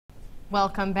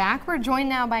Welcome back. We're joined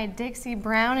now by Dixie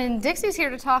Brown, and Dixie's here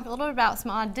to talk a little bit about some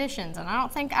auditions. And I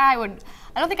don't think I would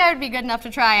be good enough to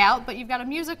try out, but you've got a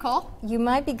musical. You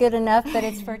might be good enough, but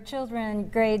it's for children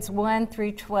grades 1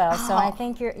 through 12, so I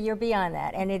think you're beyond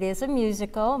that. And it is a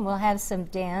musical, and we'll have some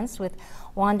dance with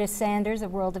Wanda Sanders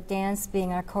of World of Dance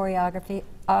being our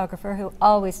choreographer, who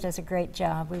always does a great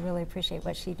job. We really appreciate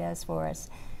what she does for us.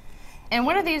 And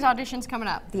when are these auditions coming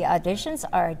up? The auditions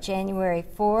are January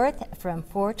 4th from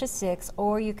 4 to 6,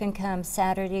 or you can come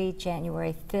Saturday,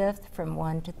 January 5th from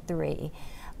 1 to 3.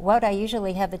 What I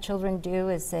usually have the children do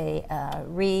is they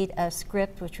read a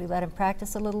script, which we let them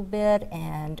practice a little bit,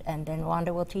 and then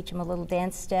Wanda will teach them a little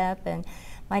dance step and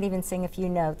might even sing a few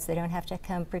notes. They don't have to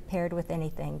come prepared with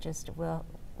anything, just we'll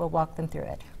walk them through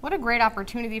it. What a great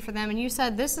opportunity for them. And you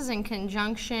said this is in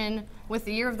conjunction with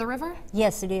the Year of the River?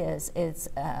 Yes, it is. It's,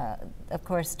 of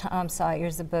course, Tom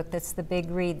Sawyer's the book that's the big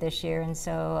read this year, and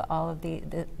so all of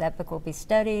that book will be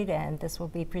studied, and this will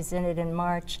be presented in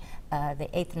March, the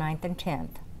 8th, 9th, and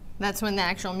 10th. That's when the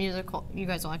actual musical, you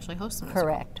guys will actually host them.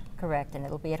 Correct, correct, and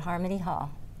it'll be at Harmony Hall.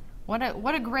 What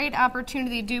a great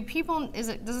opportunity. Do people,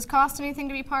 does this cost anything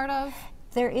to be part of?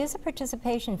 There is a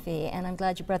participation fee, and I'm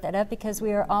glad you brought that up because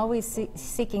we are always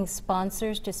seeking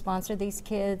sponsors to sponsor these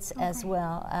kids as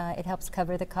well. It helps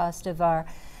cover the cost of our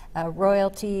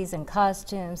royalties and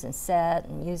costumes and set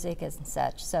and music and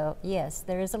such. So yes,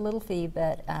 there is a little fee,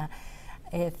 but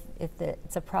if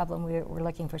it's a problem, we're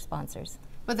looking for sponsors.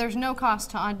 But there's no cost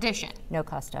to audition? No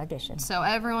cost to audition. So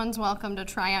everyone's welcome to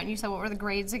try out. And you said what were the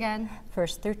grades again?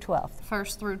 1st through 12th.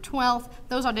 1st through 12th.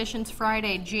 Those auditions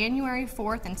Friday, January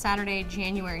 4th and Saturday,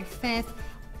 January 5th.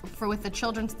 With the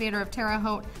Children's Theater of Terre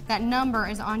Haute. That number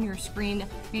is on your screen.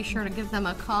 Be sure to give them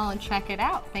a call and check it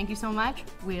out. Thank you so much.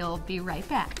 We'll be right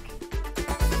back.